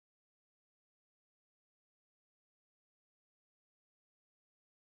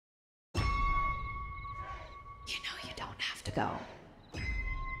have to go.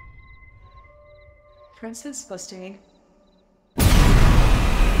 Princess Busting.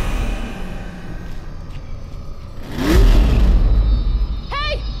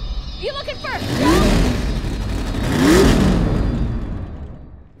 Hey! You looking first? Go!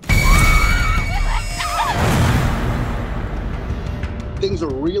 Things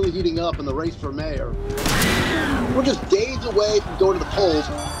are really heating up in the race for mayor. We're just days away from going to the polls.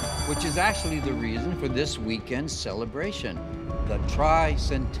 Which is actually the reason for this weekend's celebration, the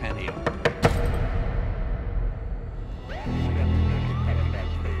tricentennial.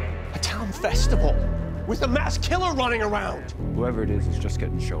 A town festival with a mass killer running around. Whoever it is just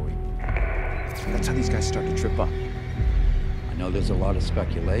getting showy. That's how these guys start to trip up. I know there's a lot of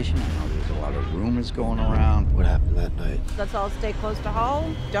speculation. I know there's a lot of rumors going around. What happened that night? Let's all stay close to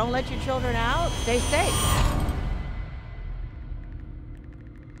home. Don't let your children out. Stay safe.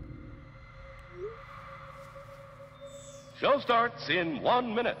 Show starts in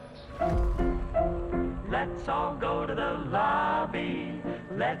 1 minute. Let's all go to the lobby.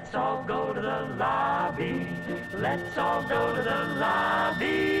 Let's all go to the lobby. Let's all go to the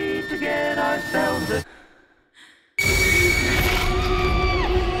lobby to get ourselves a...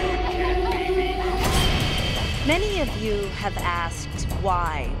 Many of you have asked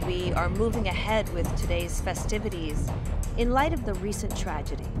why we are moving ahead with today's festivities in light of the recent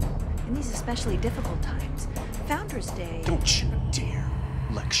tragedy. In these especially difficult times, Founders Day... Don't you dare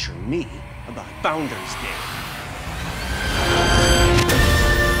lecture me about Founders Day.